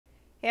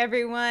Hey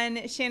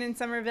everyone, Shannon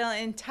Somerville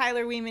and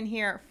Tyler Wiemann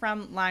here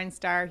from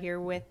LineStar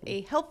here with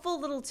a helpful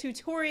little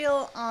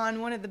tutorial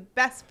on one of the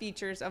best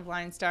features of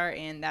LineStar,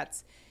 and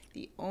that's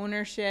the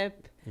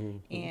ownership,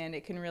 and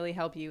it can really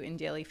help you in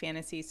daily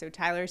fantasy. So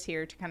Tyler's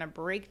here to kind of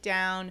break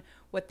down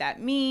what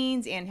that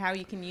means and how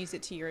you can use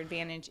it to your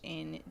advantage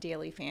in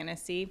daily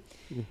fantasy.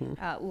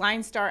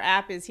 LineStar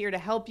app is here to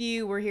help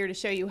you. We're here to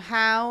show you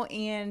how,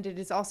 and it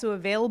is also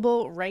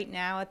available right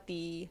now at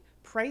the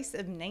price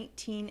of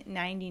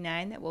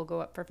 $19.99 that will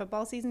go up for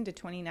football season to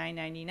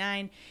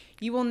 $29.99.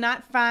 You will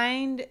not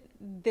find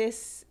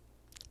this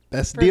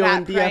best deal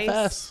in price,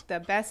 DFS.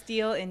 the best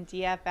deal in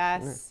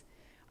DFS.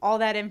 All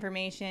that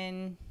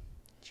information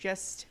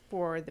just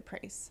for the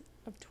price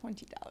of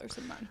 $20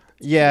 a month.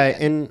 Yeah,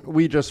 and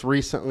we just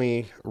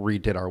recently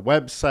redid our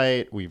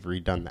website. We've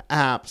redone the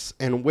apps,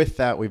 and with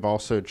that, we've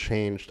also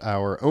changed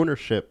our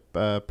ownership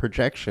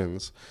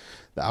projections.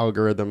 The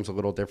algorithm's a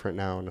little different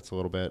now, and it's a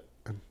little bit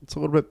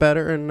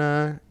better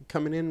and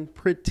coming in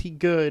pretty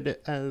good,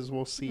 as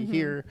we'll see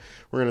here.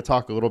 We're going to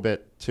talk a little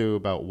bit, too,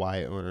 about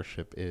why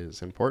ownership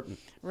is important.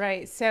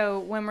 Right. So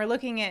when we're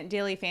looking at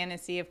daily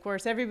fantasy, of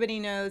course, everybody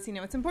knows,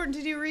 it's important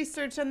to do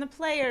research on the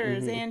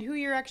players and who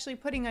you're actually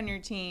putting on your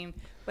team.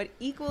 But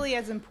equally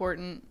as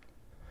important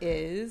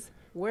is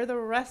where the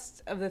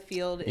rest of the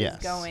field is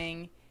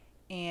going.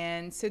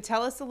 And so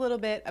tell us a little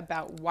bit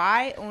about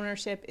why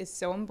ownership is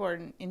so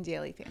important in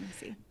daily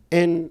fantasy.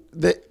 And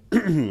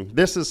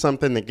this is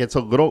something that gets a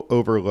little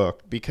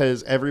overlooked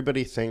because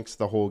everybody thinks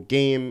the whole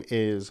game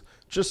is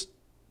just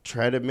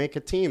try to make a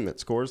team that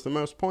scores the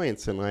most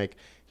points. And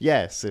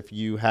yes, if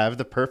you have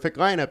the perfect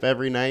lineup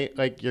every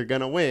night, you're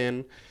going to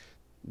win.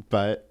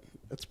 But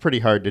it's pretty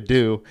hard to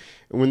do.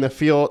 And when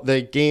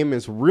the game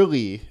is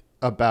really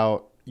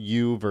about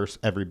you versus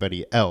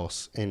everybody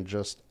else and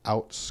just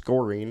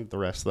outscoring the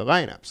rest of the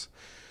lineups.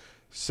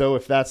 So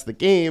if that's the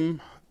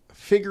game,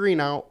 figuring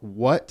out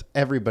what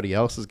everybody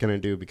else is going to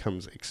do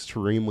becomes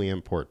extremely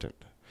important.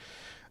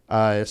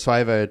 So I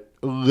have a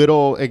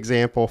little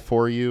example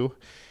for you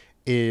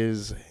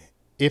is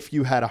if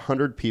you had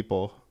 100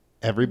 people,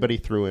 everybody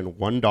threw in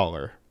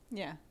 $1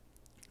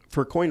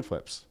 for coin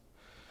flips.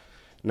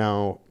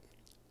 Now,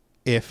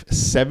 if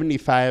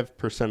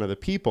 75% of the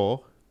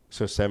people,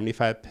 so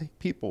 75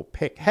 people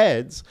pick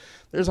heads,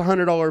 there's a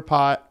 $100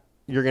 pot.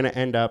 You're going to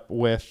end up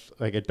with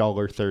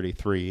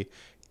 $1.33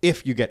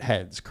 if you get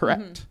heads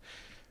correct.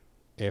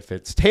 If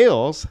it's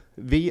tails,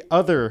 the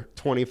other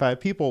 25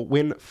 people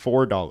win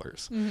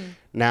 $4.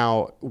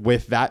 Now,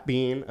 with that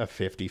being a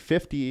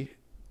 50-50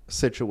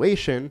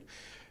 situation,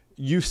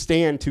 you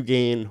stand to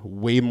gain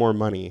way more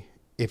money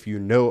if you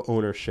know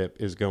ownership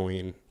is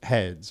going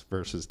heads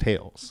versus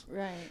tails.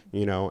 Right.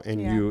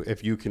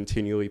 If you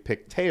continually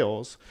pick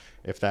tails,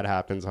 if that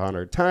happens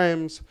 100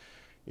 times,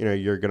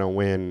 you're going to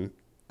win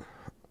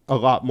a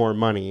lot more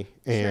money,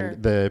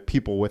 and the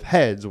people with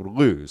heads would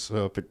lose.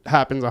 So if it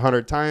happens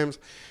 100 times,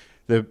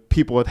 the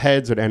people with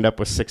heads would end up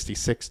with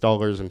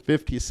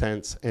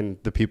 $66.50, and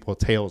the people with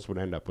tails would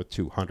end up with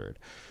 $200.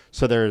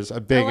 So there's a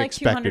big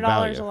expected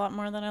value. $200 a lot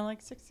more than I like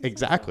 66.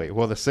 Exactly.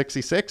 Well, the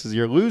 66 is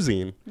you're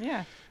losing.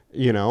 Yeah.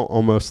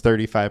 Almost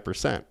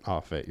 35%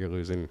 off it. You're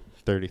losing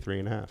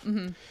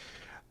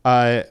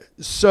 33.5.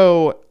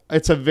 So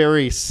it's a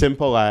very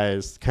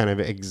simplified kind of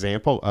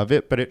example of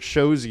it, but it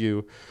shows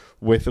you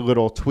with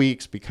little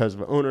tweaks because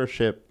of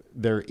ownership,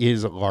 there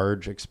is a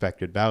large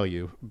expected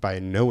value by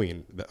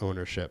knowing the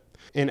ownership.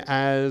 And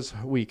as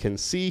we can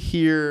see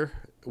here,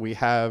 we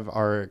have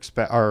our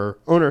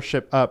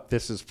ownership up.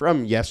 This is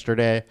from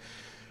yesterday,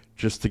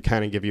 just to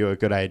kind of give you a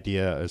good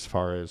idea as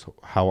far as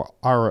how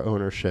our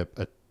ownership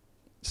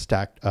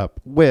stacked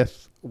up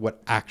with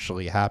what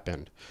actually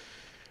happened.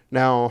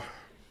 Now,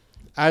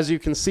 as you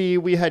can see,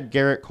 we had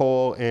Garrett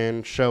Cole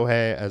and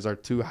Shohei as our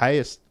two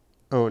highest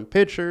owned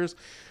pitchers.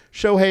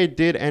 Shohei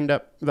did end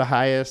up the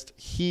highest.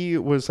 He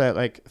was at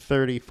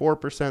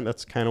 34%.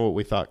 That's kind of what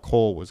we thought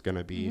Cole was going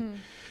to be.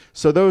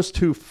 So those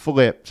two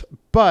flipped.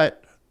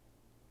 But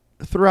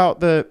throughout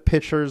the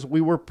pitchers,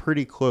 we were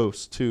pretty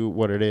close to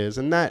what it is.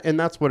 And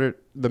that's what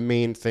the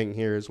main thing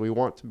here is. We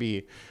want to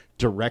be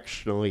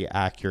directionally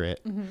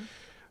accurate.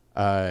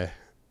 And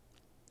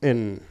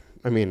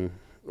I mean,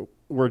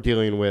 we're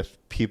dealing with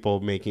people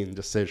making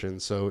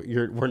decisions, so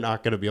we're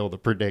not going to be able to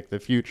predict the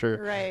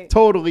future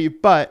totally,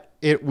 but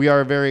we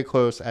are very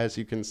close, as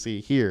you can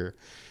see here.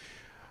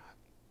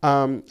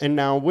 And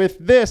now with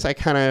this, I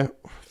kind of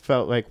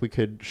felt like we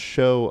could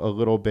show a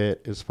little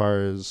bit as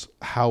far as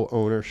how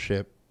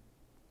ownership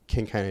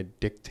can kind of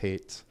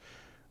dictate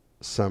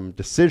some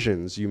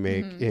decisions you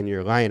make in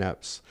your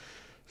lineups.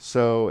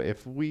 So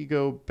if we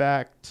go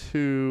back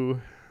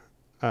to,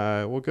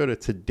 we'll go to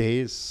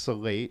today's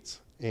slate,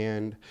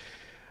 and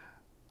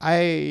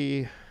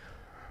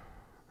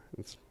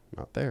it's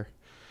not there.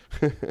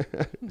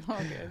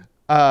 All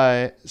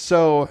good.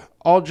 So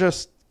I'll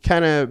just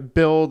kind of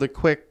build a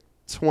quick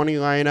 20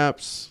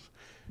 lineups.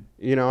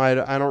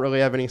 I don't really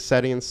have any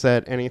settings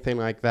set, anything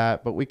like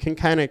that, but we can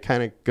kind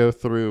of go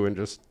through and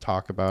just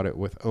talk about it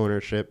with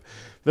ownership.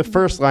 The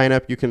first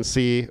lineup, you can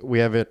see we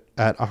have it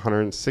at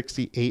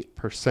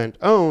 168%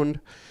 owned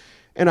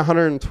and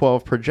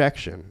 112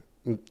 projection.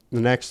 The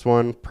next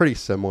one, pretty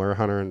similar,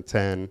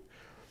 110.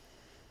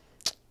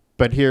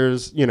 But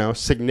here's,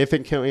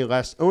 significantly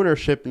less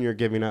ownership, and you're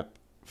giving up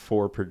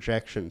 4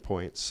 projection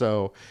points.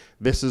 So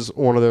this is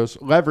one of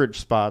those leverage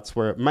spots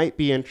where it might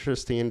be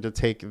interesting to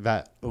take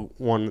that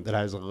one that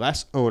has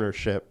less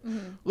ownership, a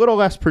little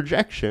less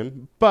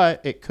projection,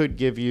 but it could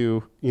give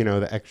you,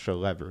 the extra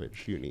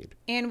leverage you need.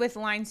 And with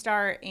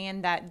LineStar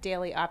and that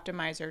daily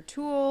optimizer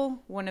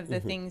tool, one of the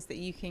things that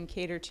you can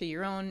cater to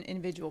your own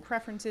individual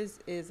preferences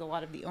is a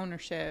lot of the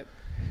ownership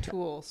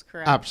tools,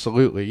 correct?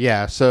 Absolutely,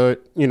 yeah. So,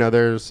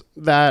 there's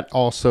that.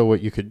 Also,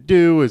 what you could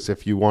do is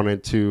if you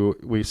wanted to,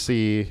 we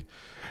see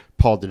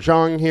Paul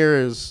DeJong here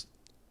is,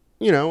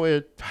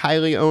 a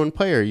highly owned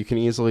player. You can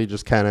easily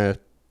just kind of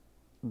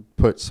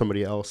put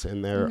somebody else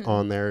in there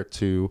on there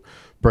to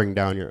bring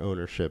down your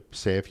ownership.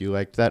 Say if you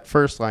liked that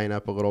first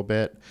lineup a little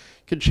bit, you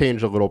could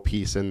change a little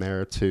piece in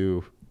there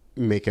to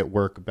make it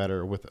work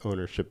better with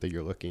ownership that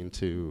you're looking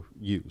to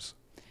use.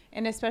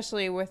 And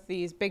especially with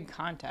these big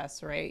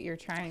contests, right? You're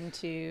trying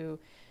to,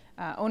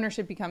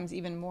 ownership becomes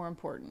even more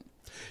important.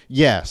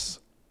 Yes,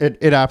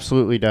 it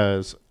absolutely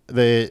does.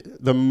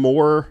 The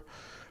more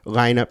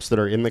lineups that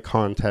are in the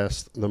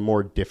contest, the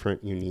more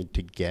different you need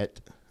to get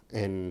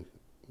and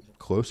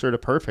closer to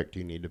perfect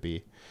you need to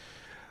be.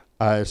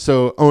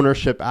 So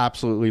ownership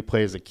absolutely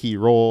plays a key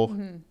role,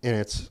 and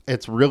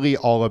it's really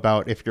all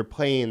about if you're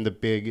playing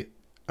the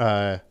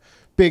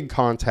big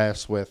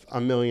contests with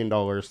 $1 million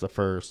the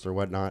first or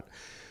whatnot,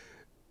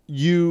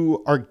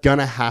 you are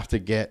gonna have to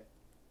get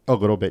a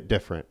little bit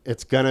different.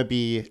 It's gonna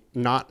be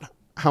not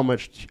how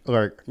much,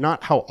 or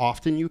not how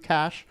often you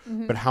cash,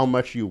 but how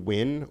much you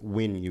win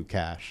when you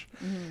cash.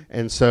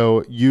 And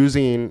so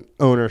using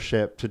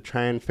ownership to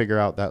try and figure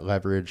out that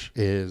leverage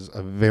is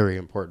a very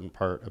important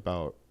part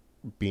about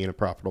being a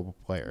profitable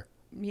player.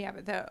 Yeah,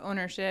 but the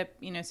ownership,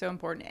 so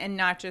important. And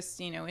not just,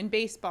 in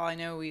baseball. I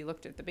know we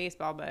looked at the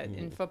baseball, but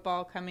in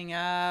football coming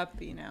up,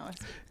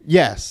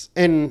 Yes.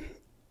 And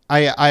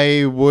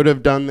I would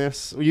have done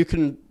this. You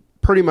can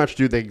pretty much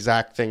do the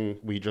exact thing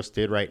we just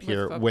did right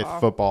here with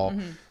football.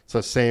 It's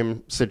the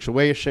same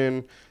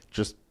situation,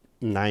 just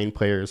 9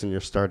 players in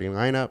your starting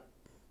lineup.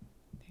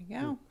 There you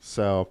go.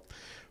 So,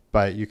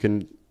 but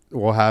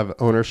we'll have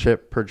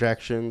ownership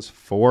projections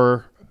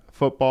for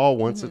football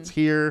once it's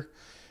here,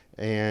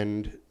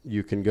 and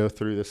you can go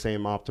through the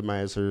same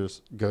optimizers,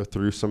 go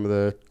through some of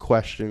the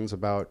questions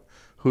about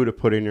who to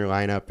put in your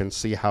lineup and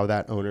see how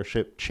that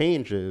ownership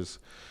changes,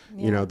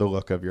 the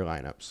look of your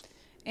lineups.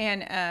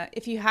 And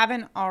if you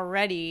haven't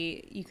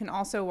already, you can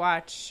also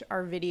watch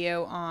our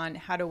video on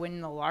how to win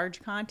the large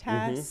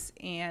contests,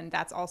 and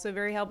that's also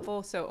very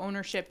helpful. So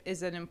ownership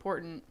is an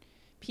important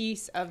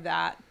piece of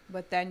that,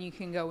 but then you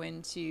can go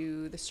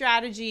into the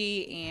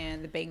strategy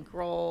and the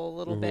bankroll a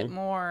little bit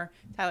more.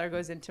 Tyler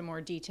goes into more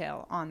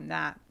detail on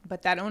that.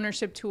 But that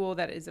ownership tool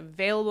that is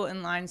available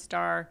in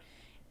LineStar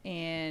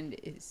and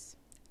is,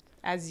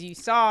 as you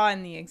saw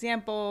in the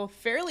example,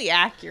 fairly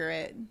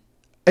accurate.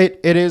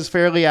 It is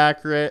fairly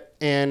accurate,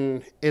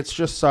 and it's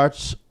just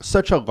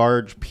such a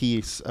large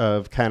piece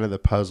of kind of the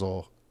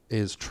puzzle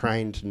is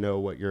trying to know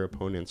what your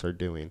opponents are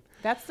doing.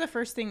 That's the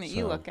first thing that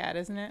you look at,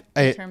 isn't it?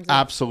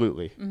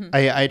 Absolutely.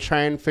 I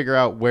try and figure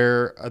out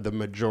where the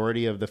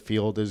majority of the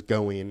field is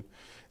going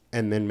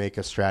and then make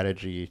a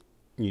strategy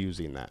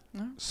using that.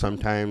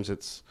 Sometimes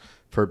it's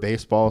for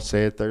baseball,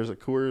 say if there's a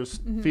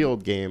Coors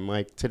Field game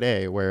like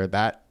today where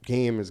that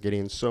game is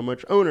getting so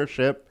much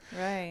ownership,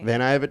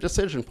 then I have a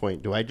decision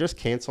point. Do I just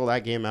cancel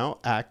that game out,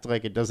 act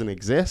like it doesn't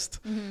exist,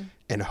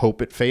 and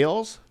hope it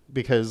fails?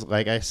 Because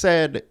like I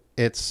said,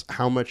 it's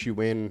how much you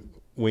win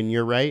when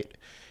you're right.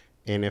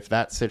 And if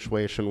that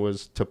situation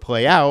was to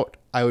play out,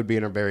 I would be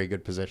in a very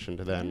good position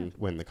to then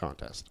win the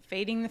contest.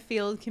 Fading the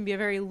field can be a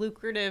very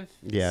lucrative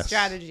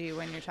strategy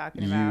when you're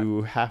talking about.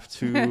 You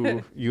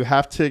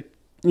have to,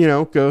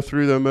 go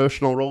through the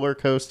emotional roller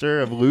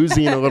coaster of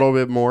losing a little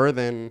bit more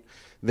than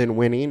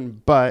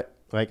winning. But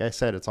like I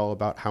said, it's all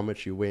about how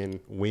much you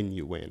win when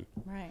you win.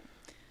 Right.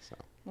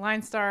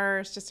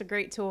 LineStar is just a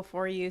great tool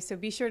for you, so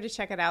be sure to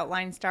check it out,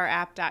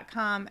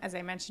 linestarapp.com. As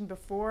I mentioned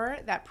before,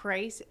 that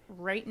price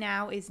right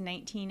now is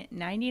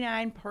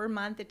 $19.99 per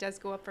month. It does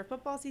go up for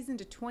football season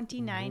to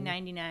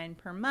 $29.99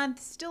 per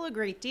month. Still a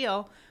great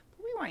deal,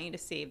 but we want you to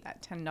save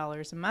that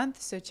 $10 a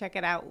month, so check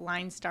it out,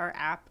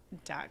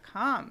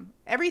 linestarapp.com.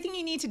 Everything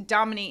you need to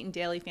dominate in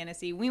daily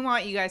fantasy. We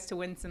want you guys to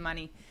win some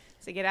money,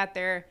 so get out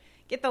there.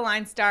 Get the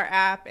LineStar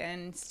app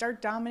and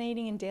start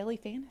dominating in daily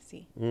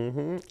fantasy.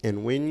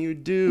 And when you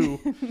do,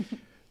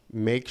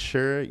 make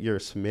sure you're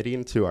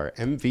submitting to our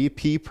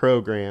MVP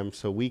program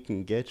so we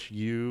can get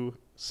you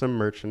some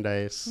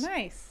merchandise.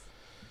 Nice.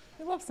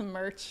 We love some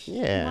merch.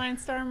 Yeah. Some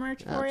LineStar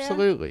merch for you.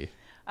 Absolutely.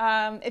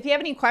 If you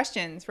have any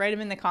questions, write them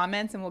in the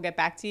comments and we'll get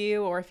back to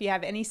you. Or if you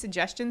have any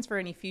suggestions for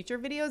any future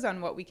videos on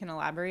what we can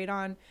elaborate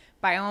on,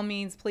 by all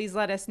means, please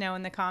let us know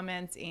in the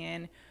comments.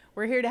 And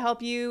we're here to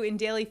help you in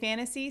daily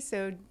fantasy,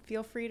 so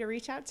feel free to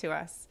reach out to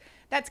us.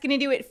 That's going to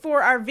do it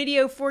for our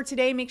video for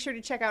today. Make sure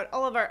to check out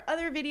all of our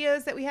other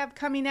videos that we have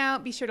coming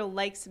out. Be sure to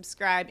like,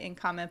 subscribe, and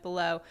comment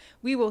below.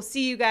 We will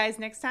see you guys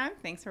next time.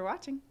 Thanks for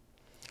watching.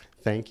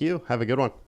 Thank you. Have a good one.